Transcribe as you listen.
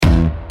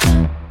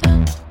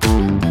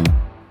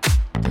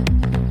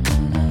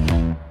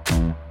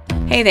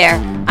Hey there,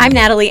 I'm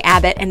Natalie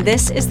Abbott, and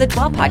this is the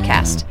Dwell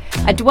Podcast.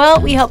 At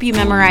Dwell, we help you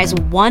memorize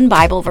one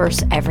Bible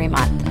verse every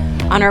month.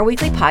 On our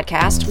weekly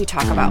podcast, we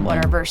talk about what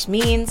our verse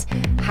means,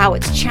 how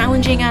it's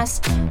challenging us,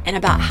 and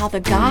about how the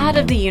God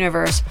of the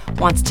universe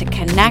wants to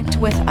connect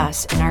with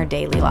us in our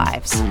daily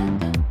lives.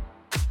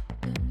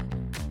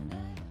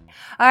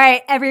 All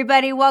right,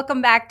 everybody,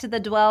 welcome back to the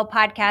Dwell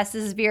Podcast.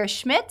 This is Vera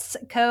Schmitz,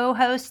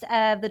 co-host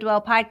of the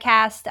Dwell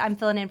Podcast. I'm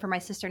filling in for my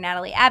sister,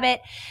 Natalie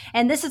Abbott.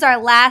 And this is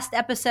our last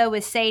episode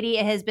with Sadie.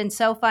 It has been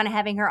so fun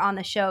having her on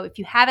the show. If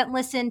you haven't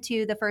listened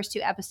to the first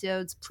two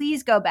episodes,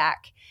 please go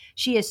back.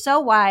 She is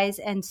so wise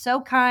and so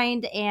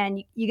kind,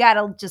 and you got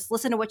to just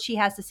listen to what she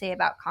has to say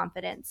about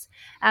confidence.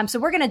 So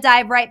we're going to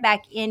dive right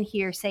back in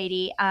here,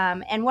 Sadie.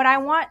 And what I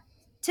want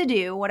to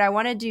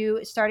do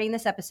starting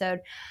this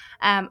episode,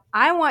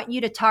 I want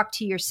you to talk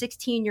to your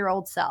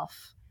 16-year-old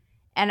self.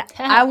 And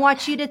I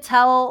want you to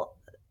tell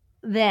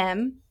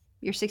them,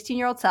 your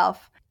 16-year-old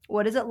self,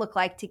 what does it look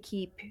like to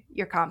keep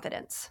your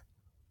confidence?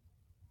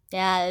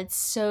 Yeah, it's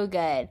so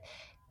good.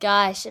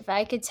 Gosh, if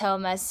I could tell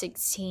my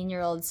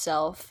 16-year-old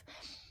self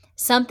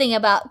something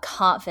about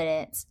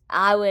confidence,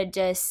 I would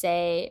just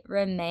say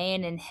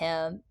remain in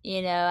him.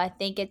 You know, I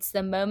think it's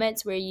the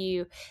moments where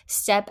you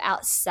step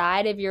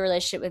outside of your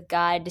relationship with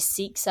God to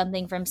seek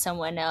something from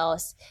someone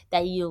else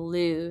that you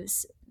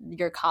lose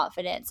your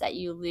confidence, that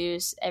you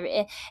lose and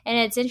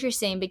it's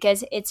interesting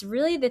because it's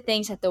really the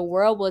things that the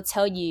world will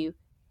tell you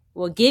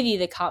will give you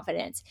the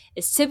confidence.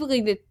 It's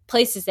typically the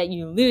places that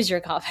you lose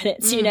your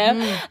confidence, you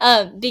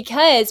know,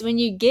 because when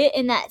you get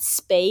in that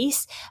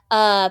space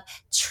of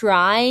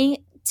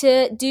trying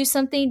to do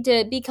something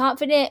to be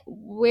confident,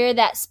 where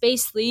that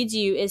space leads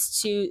you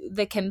is to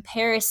the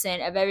comparison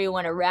of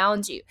everyone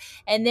around you.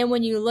 And then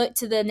when you look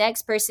to the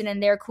next person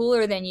and they're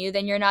cooler than you,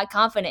 then you're not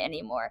confident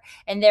anymore.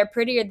 And they're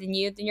prettier than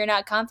you, then you're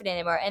not confident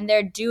anymore. And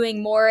they're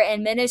doing more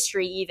in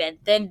ministry even,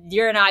 then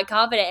you're not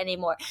confident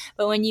anymore.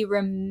 But when you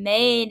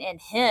remain in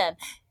him,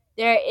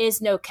 there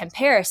is no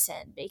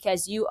comparison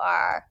because you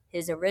are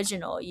his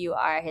original, you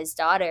are his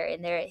daughter,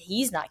 and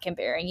he's not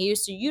comparing you,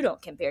 so you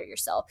don't compare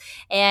yourself.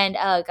 And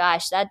oh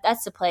gosh,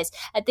 that's the place.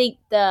 I think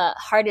the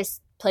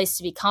hardest place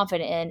to be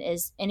confident in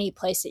is any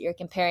place that you're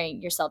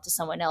comparing yourself to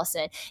someone else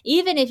in.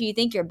 Even if you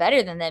think you're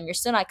better than them, you're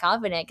still not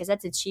confident because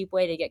that's a cheap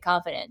way to get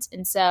confidence.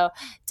 And so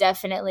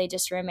definitely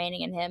just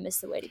remaining in him is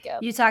the way to go.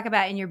 You talk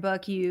about in your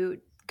book,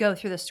 you go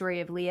through the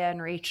story of Leah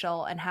and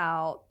Rachel and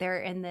how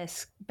they're in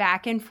this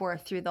back and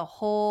forth through the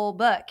whole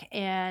book,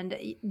 and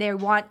they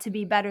want to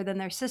be better than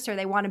their sister.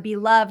 They want to be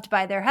loved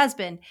by their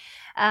husband.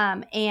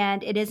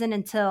 And it isn't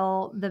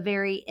until the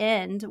very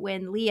end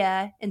when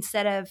Leah,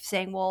 instead of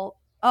saying, well,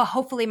 oh,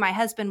 hopefully my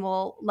husband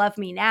will love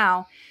me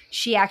now,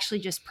 she actually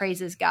just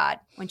praises God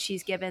when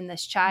she's given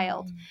this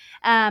child.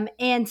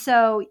 And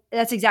so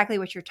that's exactly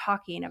what you're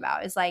talking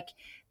about, is like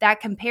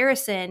that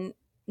comparison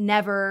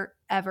never,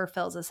 ever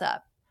fills us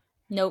up.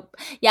 Nope.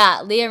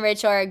 Yeah, Leah and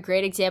Rachel are a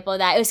great example of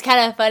that. It was kind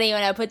of funny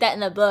when I put that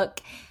in the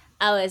book.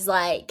 I was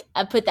like,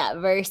 I put that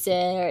verse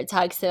in where it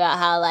talks about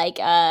how like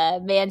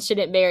man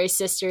shouldn't marry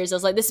sisters. I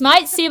was like, this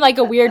might seem like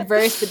a weird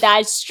verse, but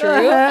that's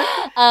true.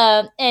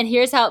 And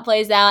here's how it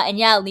plays out. And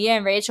yeah, Leah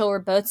and Rachel were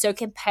both so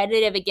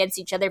competitive against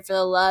each other for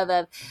the love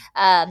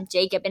of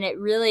Jacob. And it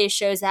really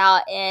shows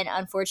out in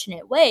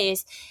unfortunate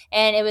ways.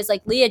 And it was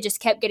like Leah just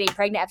kept getting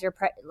pregnant after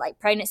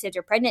pregnancy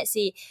after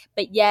pregnancy.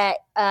 But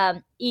yet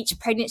each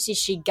pregnancy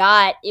she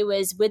got, it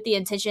was with the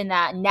intention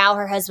that now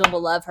her husband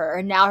will love her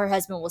or now her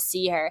husband will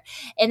see her.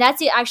 And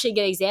that's actually a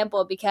good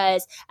example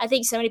because I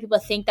think so many people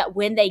think that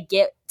when they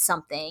get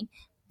something,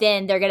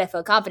 then they're going to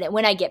feel confident.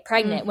 When I get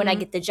pregnant, when I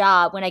get the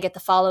job, when I get the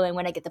following,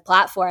 when I get the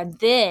platform,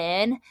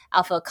 then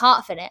I'll feel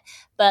confident.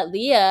 But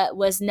Leah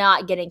was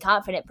not getting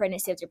confident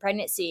pregnancy after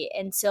pregnancy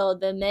until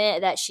the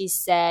minute that she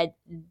said,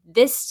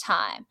 this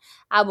time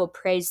I will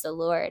praise the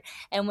Lord.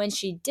 And when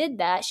she did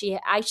that, she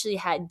actually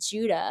had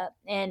Judah.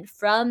 And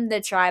from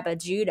the tribe of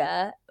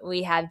Judah,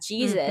 we have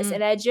Jesus.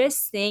 And I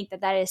just think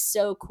that is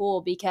so cool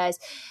because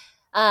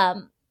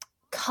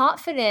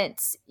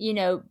confidence,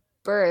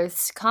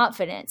 births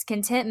confidence,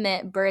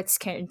 contentment births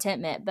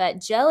contentment,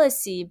 but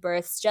jealousy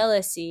births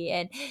jealousy,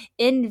 and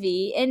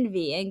envy,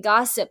 and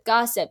gossip.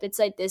 It's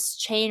like this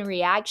chain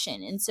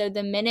reaction. And so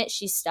the minute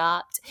she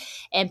stopped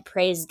and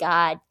praised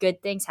God,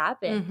 good things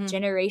happened.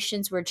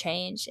 Generations were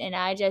changed. And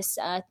I just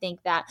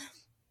think that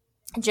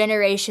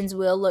generations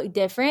will look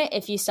different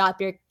if you stop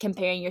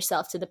comparing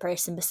yourself to the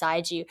person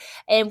beside you.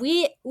 And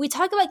we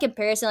talk about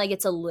comparison like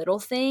it's a little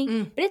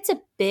thing, but it's a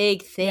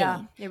big thing.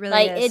 Yeah, it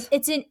really is.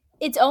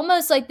 It's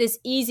almost like this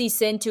easy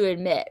sin to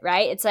admit,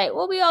 right? It's like,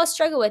 well, we all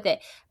struggle with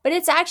it, but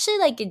it's actually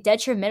like a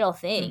detrimental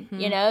thing,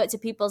 to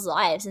people's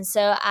lives. And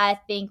so I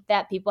think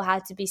that people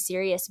have to be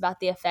serious about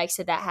the effects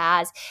that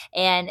has.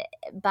 And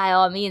by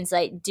all means,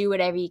 like do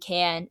whatever you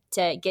can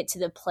to get to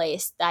the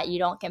place that you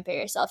don't compare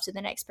yourself to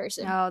the next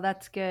person. Oh,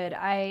 that's good.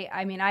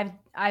 I mean,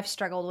 I've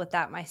struggled with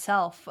that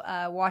myself,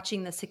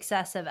 watching the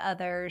success of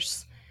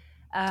others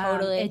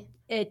Totally.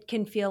 It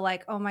can feel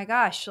like, oh my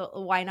gosh,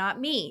 why not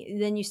me?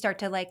 Then you start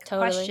to like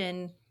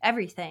question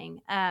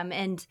everything.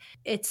 And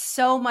it's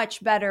so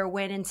much better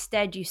when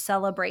instead you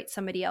celebrate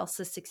somebody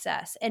else's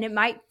success. And it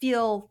might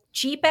feel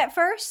cheap at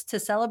first to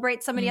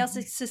celebrate somebody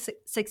else's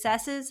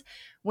successes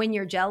when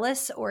you're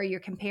jealous or you're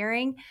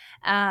comparing.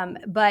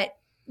 But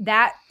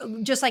that,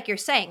 just like you're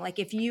saying, like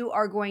if you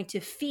are going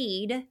to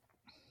feed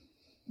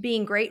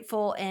being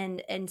grateful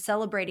and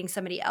celebrating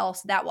somebody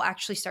else, that will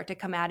actually start to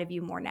come out of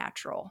you more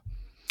natural.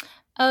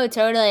 Oh,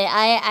 totally.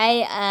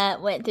 I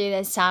went through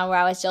this time where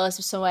I was jealous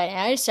of someone, and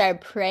I just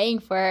started praying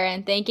for her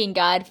and thanking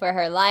God for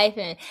her life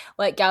and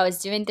what God was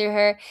doing through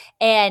her.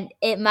 And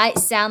it might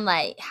sound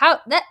like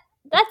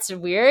that's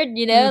weird,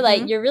 you know,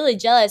 like you're really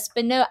jealous.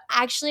 But no,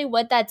 actually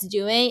what that's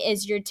doing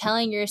is you're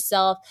telling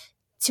yourself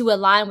to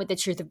align with the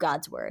truth of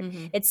God's word.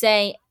 It's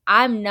saying,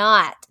 I'm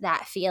not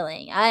that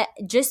feeling.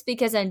 Just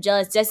because I'm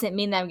jealous doesn't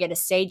mean that I'm going to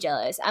stay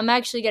jealous. I'm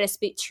actually going to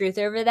speak truth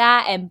over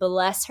that and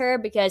bless her,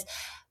 because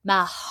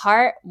my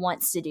heart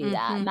wants to do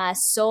that. My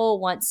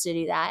soul wants to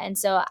do that. And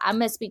so I'm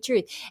going to speak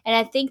truth. And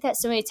I think that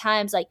so many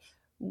times, like,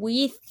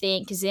 we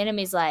think, because the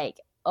enemy's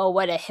like, oh,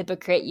 what a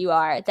hypocrite you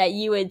are, that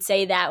you would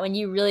say that when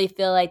you really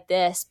feel like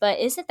this. But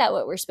isn't that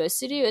what we're supposed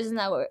to do? Isn't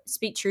that what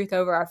speak truth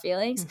over our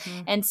feelings?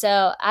 And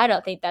so I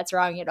don't think that's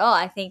wrong at all.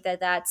 I think that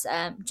that's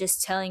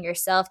just telling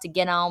yourself to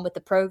get on with the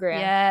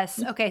program.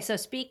 Yes. Okay. So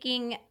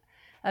speaking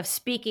of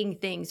speaking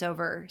things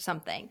over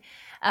something,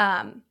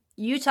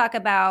 you talk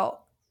about,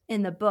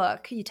 in the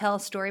book, you tell a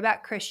story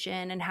about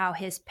Christian and how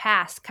his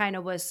past kind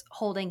of was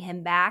holding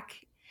him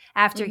back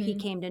after he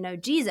came to know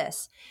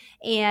Jesus,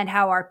 and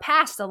how our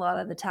past a lot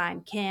of the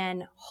time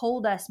can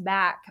hold us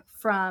back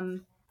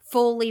from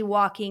fully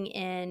walking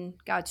in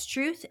God's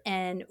truth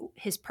and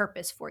his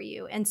purpose for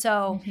you. And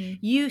so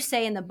you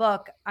say in the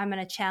book, I'm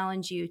going to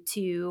challenge you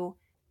to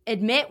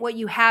admit what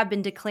you have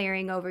been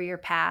declaring over your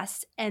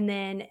past, and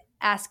then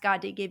ask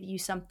God to give you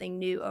something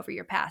new over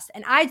your past.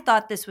 And I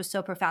thought this was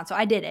so profound, so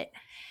I did it.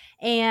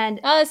 And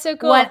that's so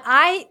cool. What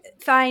I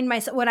find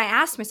myself, when I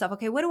ask myself,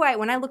 okay,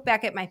 when I look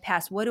back at my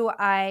past, what do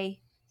I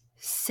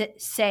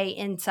say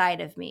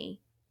inside of me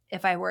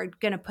if I were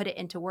going to put it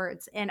into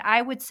words? And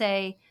I would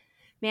say,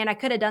 man, I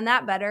could have done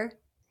that better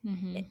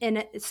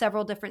in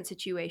several different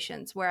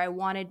situations where I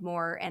wanted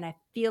more and I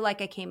feel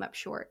like I came up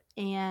short.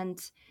 And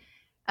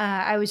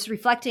I was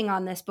reflecting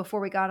on this before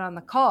we got on the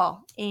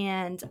call,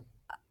 and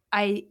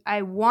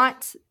I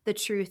want the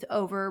truth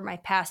over my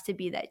past to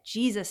be that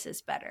Jesus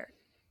is better.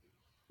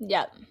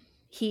 Yep.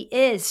 He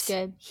is.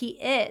 Good. He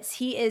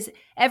is.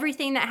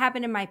 Everything that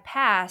happened in my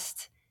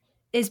past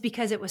is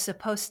because it was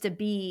supposed to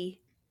be.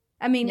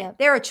 I mean,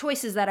 there are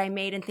choices that I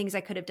made and things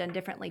I could have done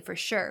differently for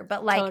sure.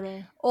 But like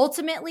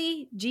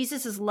ultimately,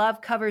 Jesus'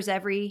 love covers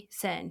every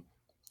sin.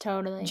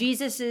 Totally.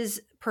 Jesus'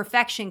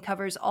 perfection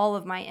covers all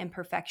of my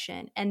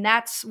imperfection. And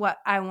that's what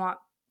I want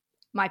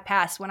my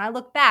past. When I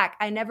look back,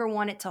 I never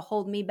want it to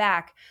hold me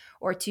back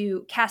or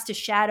to cast a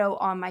shadow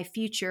on my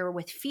future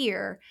with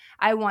fear.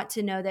 I want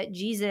to know that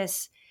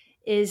Jesus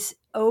is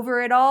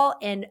over it all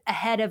and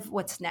ahead of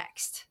what's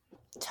next.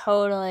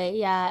 Totally.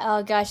 Yeah.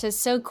 Oh gosh, it's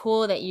so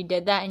cool that you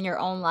did that in your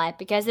own life,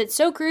 because it's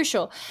so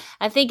crucial.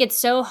 I think it's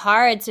so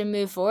hard to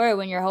move forward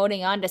when you're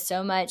holding on to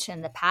so much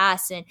in the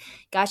past. And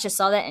gosh, I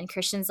saw that in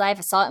Christian's life.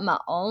 I saw it in my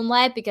own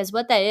life, because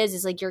what that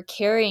is like you're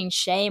carrying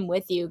shame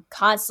with you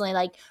constantly,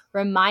 like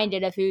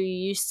reminded of who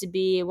you used to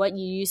be, what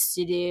you used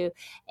to do.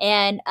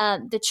 And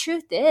the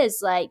truth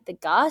is, like, the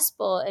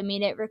gospel, I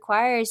mean, it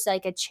requires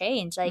like a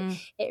change. Like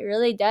it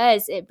really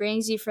does. It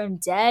brings you from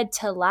dead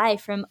to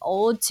life, from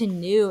old to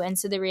new. And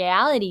so the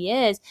reality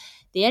is,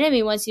 the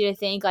enemy wants you to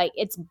think like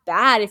it's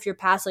bad if your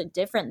past looked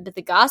different, but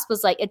the gospel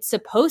is like it's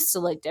supposed to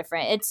look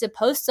different. It's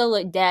supposed to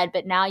look dead,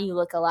 but now you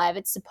look alive.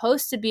 It's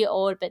supposed to be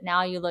old, but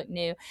now you look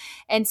new.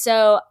 And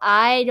so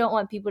I don't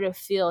want people to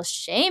feel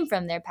shame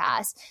from their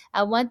past.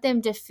 I want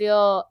them to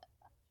feel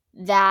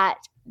that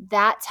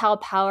that's how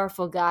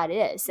powerful God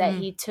is, that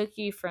he took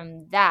you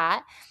from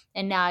that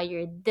and now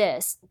you're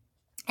this.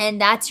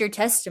 And that's your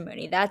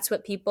testimony. That's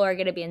what people are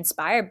going to be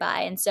inspired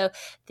by. And so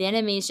the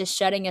enemy is just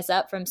shutting us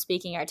up from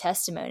speaking our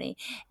testimony.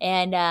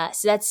 And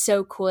so that's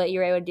so cool that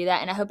you're able to do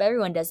that. And I hope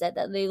everyone does that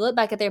they look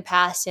back at their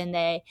past and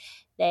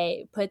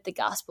they put the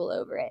gospel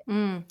over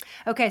it.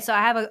 Okay, so I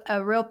have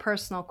a real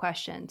personal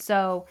question.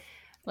 So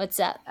what's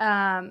up?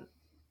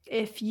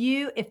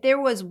 If there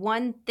was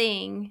one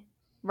thing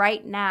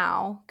right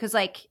now, because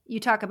like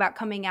you talk about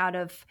coming out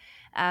of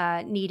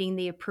needing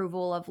the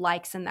approval of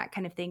likes and that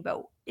kind of thing,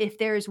 but if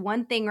there's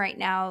one thing right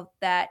now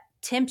that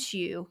tempts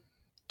you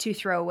to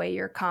throw away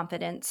your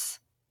confidence,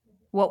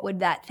 what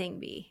would that thing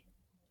be?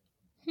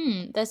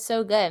 That's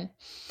so good.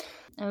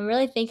 I'm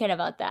really thinking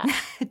about that.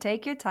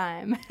 Take your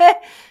time.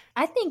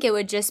 I think it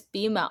would just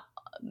be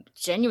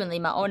genuinely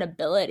my own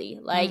ability.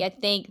 Like I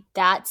think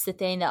that's the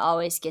thing that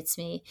always gets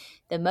me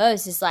the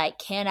most is like,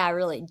 can I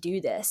really do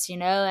this? You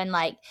know? And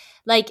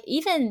like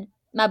even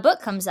my book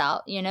comes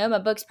out, my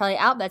book's probably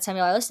out by the time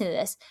y'all are listening to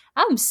this.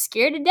 I'm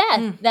scared to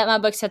death that my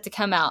book's have to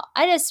come out.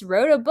 I just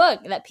wrote a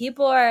book that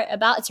people are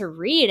about to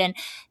read. And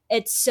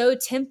it's so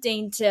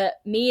tempting to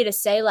me to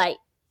say like,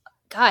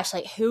 gosh,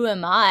 like who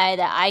am I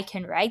that I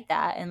can write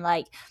that? And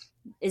like,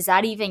 is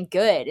that even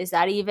good? Is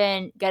that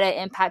even going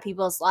to impact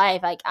people's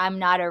life? Like, I'm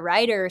not a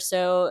writer.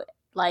 So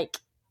like,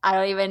 I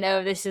don't even know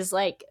if this is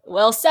like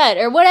well said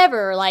or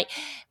whatever. Like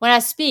when I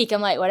speak, I'm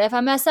like, what if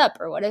I mess up?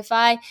 Or what if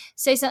I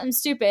say something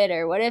stupid?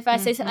 Or what if I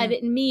say something I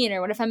didn't mean?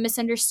 Or what if I'm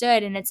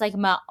misunderstood? And it's like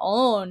my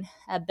own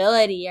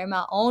ability or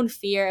my own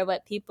fear of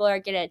what people are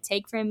going to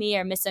take from me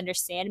or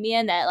misunderstand me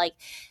in that like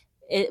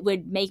it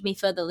would make me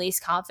feel the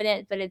least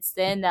confident. But it's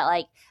then that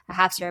like I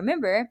have to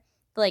remember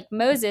like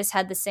Moses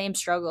had the same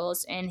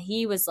struggles and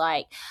he was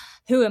like,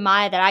 who am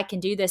I that I can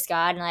do this,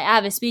 God? And like, I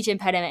have a speech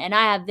impediment and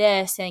I have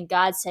this. And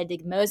God said to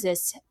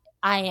Moses,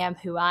 I am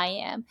who I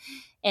am.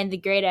 And the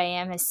great I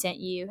am has sent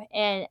you.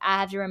 And I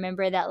have to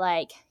remember that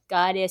like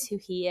God is who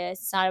he is.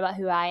 It's not about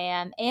who I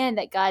am. And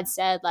that God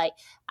said like,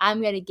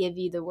 I'm going to give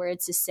you the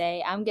words to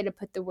say. I'm going to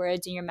put the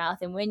words in your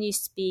mouth. And when you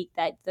speak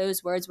that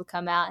those words will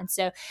come out. And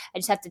so I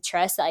just have to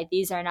trust that like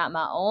these are not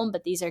my own,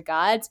 but these are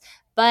God's.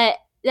 But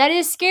that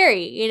is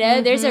scary.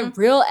 There's a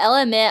real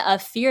element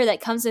of fear that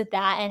comes with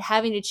that and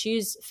having to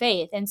choose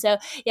faith. And so,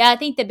 yeah, I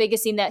think the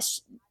biggest thing that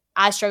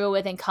I struggle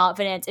with in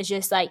confidence is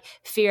just like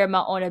fear of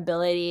my own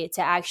ability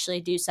to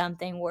actually do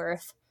something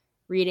worth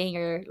reading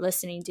or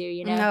listening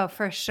to, No,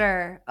 for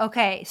sure.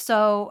 Okay.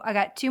 So I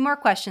got 2 more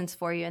questions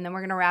for you and then we're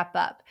going to wrap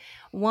up.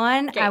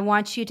 One, Great. I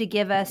want you to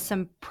give us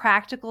some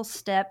practical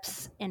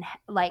steps and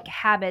like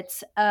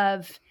habits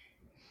of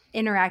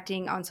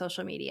interacting on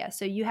social media.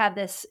 So you have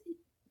this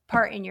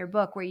part in your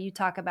book where you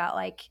talk about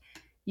like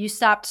you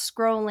stopped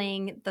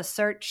scrolling the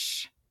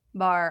search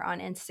bar on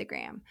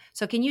Instagram.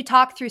 So can you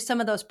talk through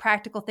some of those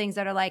practical things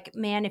that are like,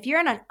 man, if you're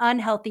in an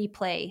unhealthy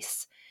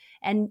place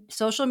and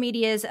social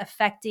media is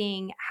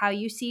affecting how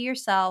you see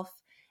yourself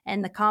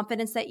and the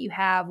confidence that you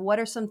have, what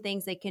are some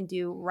things they can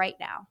do right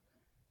now?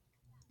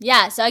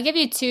 Yeah, so I'll give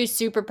you 2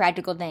 super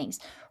practical things.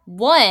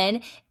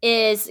 One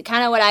is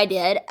kind of what I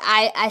did.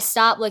 I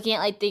stopped looking at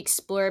like the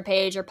Explore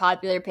page or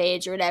Popular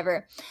page or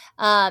whatever.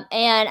 And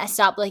I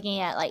stopped looking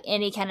at like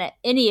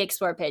any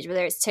Explore page,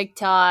 whether it's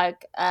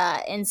TikTok,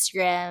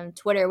 Instagram,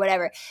 Twitter,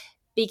 whatever.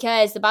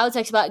 Because the Bible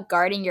talks about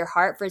guarding your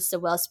heart for it's the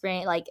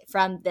wellspring, like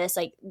from this,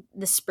 like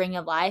the spring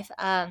of life.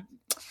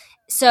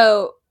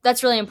 So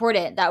that's really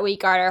important that we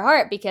guard our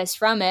heart because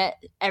from it,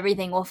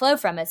 everything will flow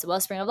from it. It's the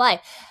wellspring of life.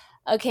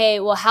 Okay,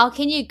 well, how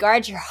can you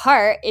guard your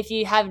heart if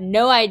you have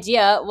no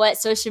idea what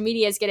social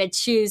media is going to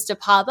choose to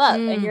pop up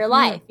in your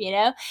life,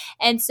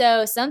 And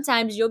so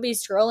sometimes you'll be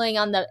scrolling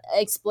on the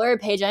Explorer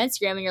page on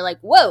Instagram and you're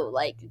like, whoa,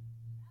 like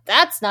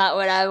that's not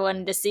what I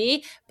wanted to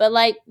see. But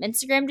like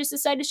Instagram just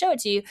decided to show it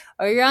to you.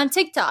 Or you're on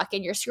TikTok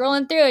and you're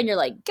scrolling through and you're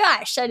like,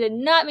 gosh, I did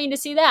not mean to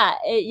see that,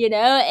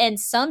 And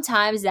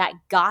sometimes that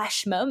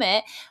gosh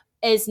moment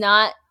is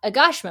not a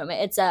gosh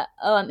moment. It's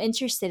I'm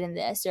interested in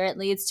this, or it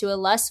leads to a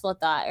lustful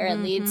thought, or it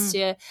leads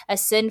to a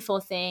sinful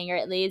thing, or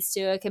it leads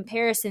to a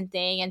comparison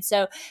thing. And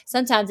so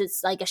sometimes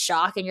it's like a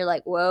shock and you're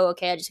like, whoa,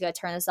 okay, I just got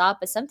to turn this off.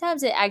 But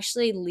sometimes it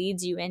actually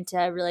leads you into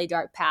a really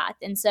dark path.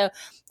 And so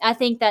I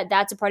think that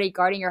that's a part of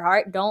guarding your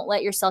heart. Don't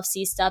let yourself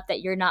see stuff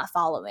that you're not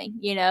following.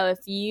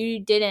 If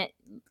you didn't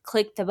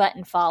click the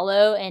button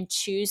follow and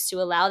choose to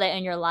allow that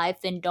in your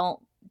life, then don't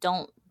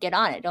get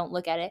on it. Don't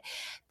look at it.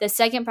 The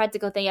second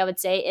practical thing I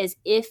would say is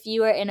if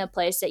you are in a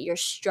place that you're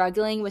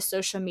struggling with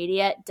social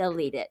media,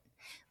 delete it.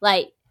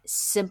 Like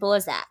simple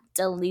as that.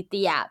 Delete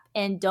the app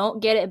and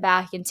don't get it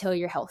back until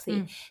you're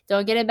healthy.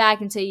 Don't get it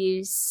back until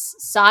you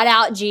sought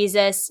out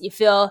Jesus. You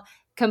feel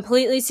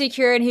completely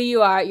secure in who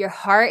you are. Your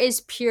heart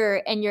is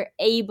pure and you're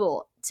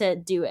able to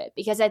do it.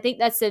 Because I think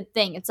that's the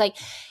thing. It's like,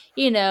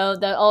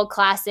 the old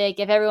classic,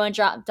 if everyone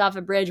dropped off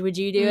a bridge, would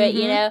you do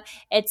it?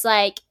 It's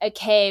like,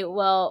 okay,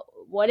 well,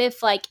 what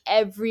if like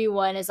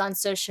everyone is on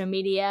social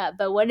media,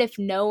 but what if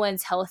no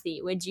one's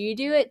healthy? Would you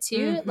do it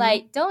too?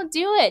 Like, don't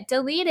do it.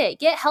 Delete it.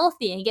 Get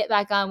healthy and get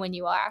back on when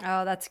you are.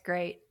 Oh, that's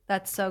great.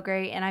 That's so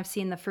great. And I've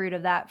seen the fruit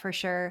of that for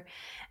sure.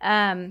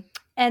 And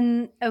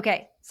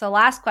okay, so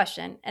last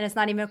question, and it's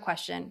not even a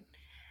question.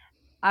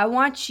 I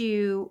want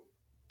you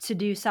to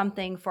do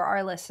something for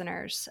our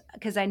listeners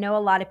because I know a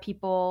lot of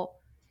people,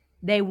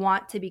 they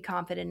want to be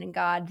confident in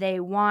God.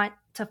 They want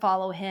to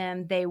follow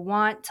him. They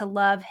want to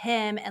love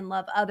him and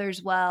love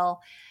others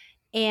well.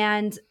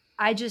 And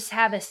I just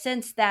have a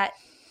sense that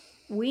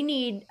we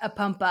need a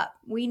pump up.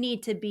 We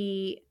need to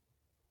be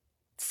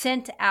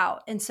sent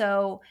out. And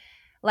so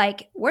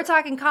like we're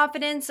talking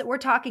confidence, we're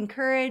talking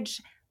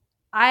courage.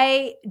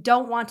 I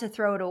don't want to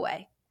throw it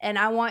away. And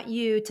I want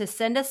you to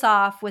send us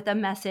off with a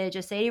message,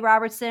 a Sadie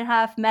Robertson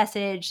Huff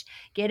message,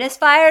 get us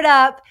fired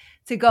up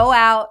to go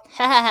out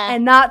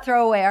and not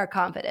throw away our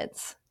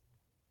confidence.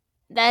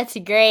 That's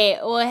great.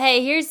 Well,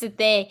 hey, here's the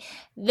thing.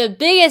 The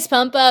biggest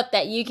pump up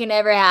that you can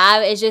ever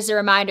have is just a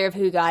reminder of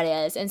who God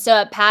is. And so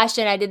at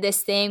Passion, I did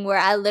this thing where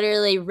I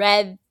literally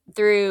read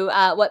through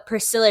what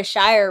Priscilla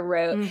Shirer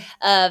wrote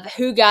of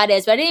who God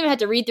is, but I didn't even have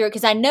to read through it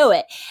because I know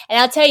it. And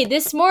I'll tell you,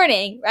 this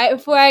morning, right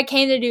before I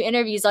came to do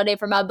interviews all day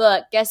for my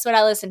book, guess what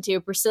I listened to?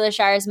 Priscilla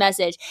Shirer's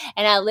message.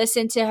 And I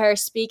listened to her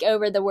speak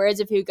over the words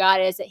of who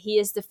God is, that he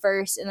is the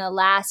first and the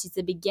last. He's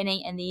the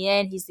beginning and the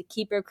end. He's the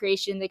keeper of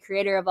creation, the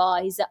creator of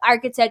all. He's the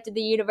architect of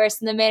the universe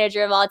and the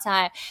manager of all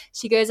time.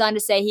 She goes on to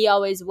say he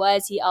always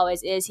was, he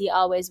always is, he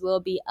always will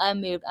be,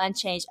 unmoved,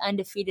 unchanged,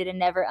 undefeated, and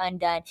never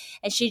undone.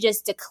 And she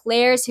just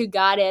declares who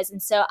God is.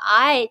 And so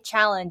I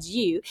challenge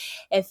you,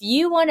 if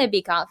you want to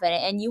be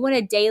confident and you want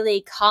a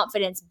daily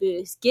confidence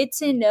boost, get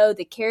to know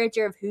the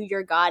character of who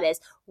your God is.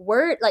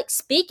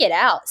 Speak it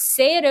out,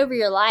 say it over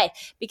your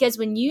life, because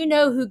when you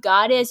know who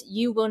God is,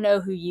 you will know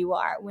who you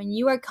are. When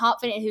you are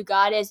confident who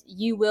God is,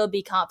 you will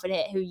be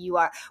confident who you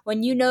are.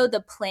 When you know the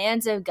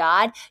plans of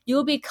God, you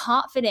will be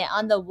confident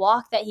on the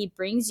walk that he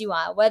brings you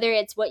on, whether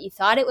it's what you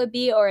thought it would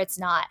be or it's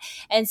not.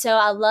 And so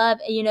I love,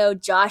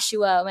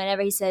 Joshua,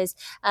 whenever he says,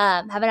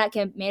 have I not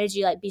commanded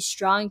you, be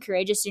strong and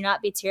courageous, do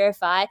not be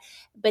terrified.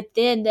 But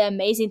then the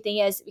amazing thing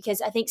is, because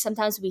I think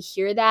sometimes we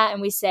hear that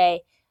and we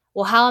say,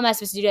 well, how am I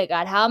supposed to do that,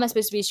 God? How am I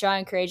supposed to be strong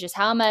and courageous?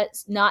 How am I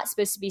not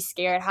supposed to be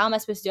scared? How am I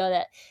supposed to do all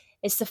that?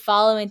 It's the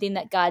following thing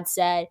that God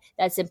said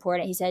that's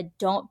important. He said,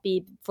 don't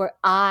be, for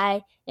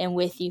I am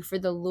with you. For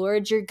the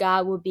Lord your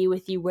God will be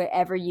with you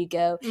wherever you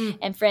go.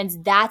 And friends,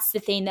 that's the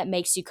thing that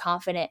makes you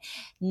confident.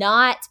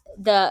 Not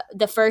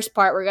the first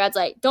part where God's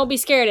like, don't be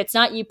scared. It's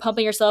not you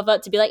pumping yourself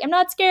up to be like, I'm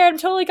not scared, I'm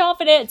totally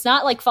confident. It's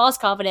not like false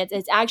confidence.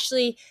 It's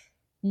actually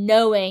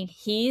knowing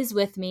he's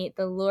with me,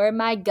 the Lord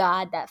my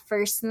God, that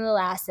first and the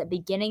last, that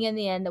beginning and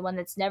the end, the one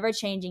that's never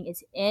changing,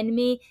 is in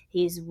me.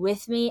 He's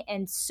with me.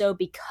 And so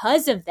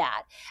because of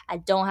that, I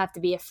don't have to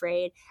be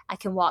afraid. I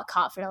can walk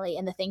confidently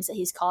in the things that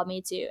he's called me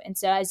to. And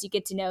so as you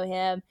get to know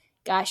him,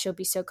 gosh, you'll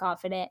be so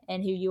confident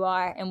in who you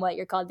are and what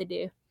you're called to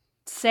do.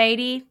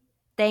 Sadie,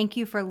 thank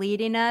you for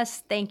leading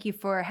us. Thank you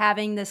for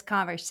having this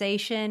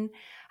conversation.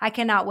 I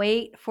cannot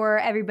wait for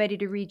everybody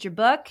to read your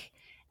book.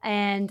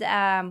 And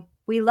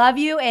we love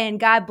you, and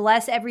God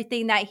bless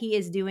everything that he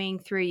is doing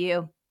through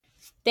you.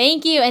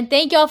 Thank you. And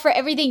thank y'all for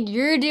everything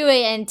you're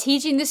doing and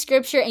teaching the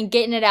scripture and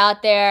getting it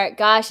out there.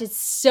 Gosh, it's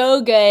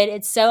so good.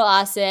 It's so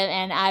awesome.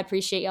 And I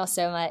appreciate y'all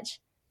so much.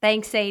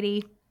 Thanks,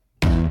 Sadie.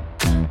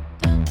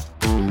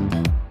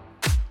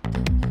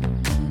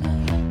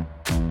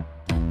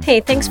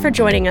 Hey, thanks for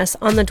joining us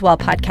on the Dwell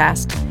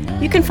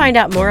Podcast. You can find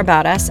out more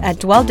about us at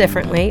Dwell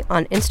Differently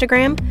on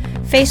Instagram,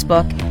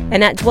 Facebook,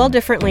 and at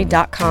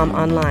dwelldifferently.com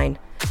online.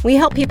 We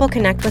help people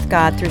connect with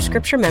God through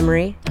scripture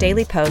memory,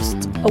 daily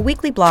posts, a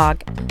weekly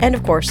blog, and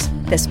of course,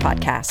 this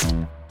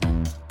podcast.